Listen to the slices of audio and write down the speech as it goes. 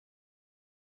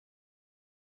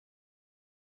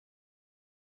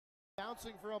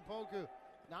Bouncing for Opoku.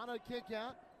 Not a kick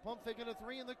out. Pump faking a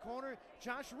three in the corner.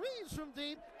 Josh Reeves from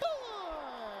deep.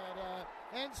 Good!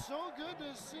 And so good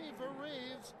to see for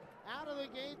Reeves out of the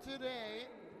gate today.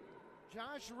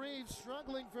 Josh Reeves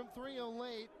struggling from three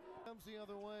late. Comes the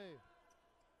other way.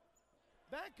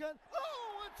 Back cut.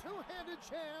 Oh, a two-handed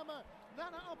jam.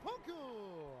 Nana Opoku.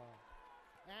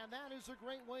 And that is a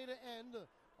great way to end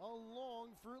a long,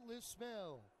 fruitless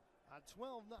spell. A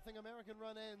 12-0 American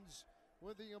run ends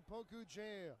with the Opoku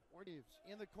jam. Reeves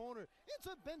in the corner. It's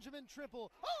a Benjamin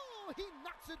triple. Oh, he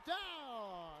knocks it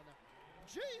down.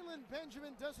 Jalen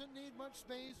Benjamin doesn't need much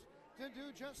space to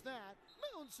do just that.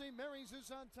 Mount St. Mary's is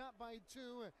on top by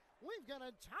 2. We've got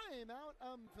a timeout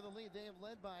for the lead. They have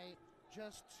led by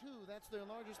just 2. That's their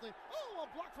largest lead. Oh,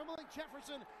 a block from Blake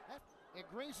Jefferson. It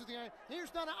graces the iron.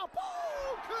 Here's Nana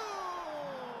Opoku.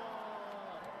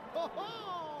 Oh,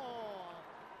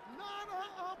 Nana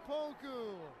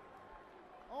Opoku.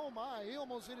 Oh my, he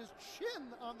almost hit his chin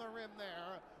on the rim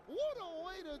there. What a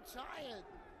way to tie it.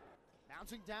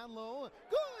 Bouncing down low.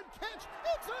 Good catch.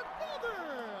 It's another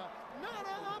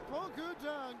Nana Opoku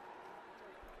dunk.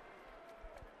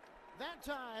 That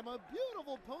time, a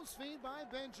beautiful post feed by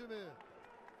Benjamin.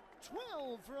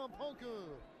 12 for Opoku.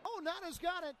 Oh, Nana's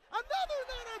got it. Another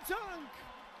Nana dunk.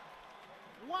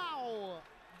 Wow.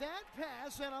 That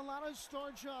pass had a lot of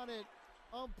starch on it.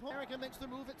 America makes the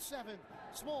move at 7.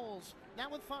 Smalls now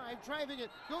with 5, driving it.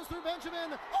 Goes through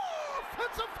Benjamin. Oh,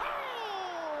 offensive foul!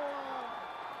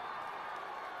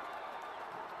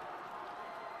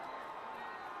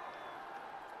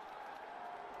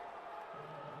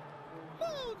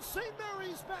 Mount St.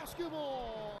 Mary's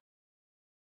basketball.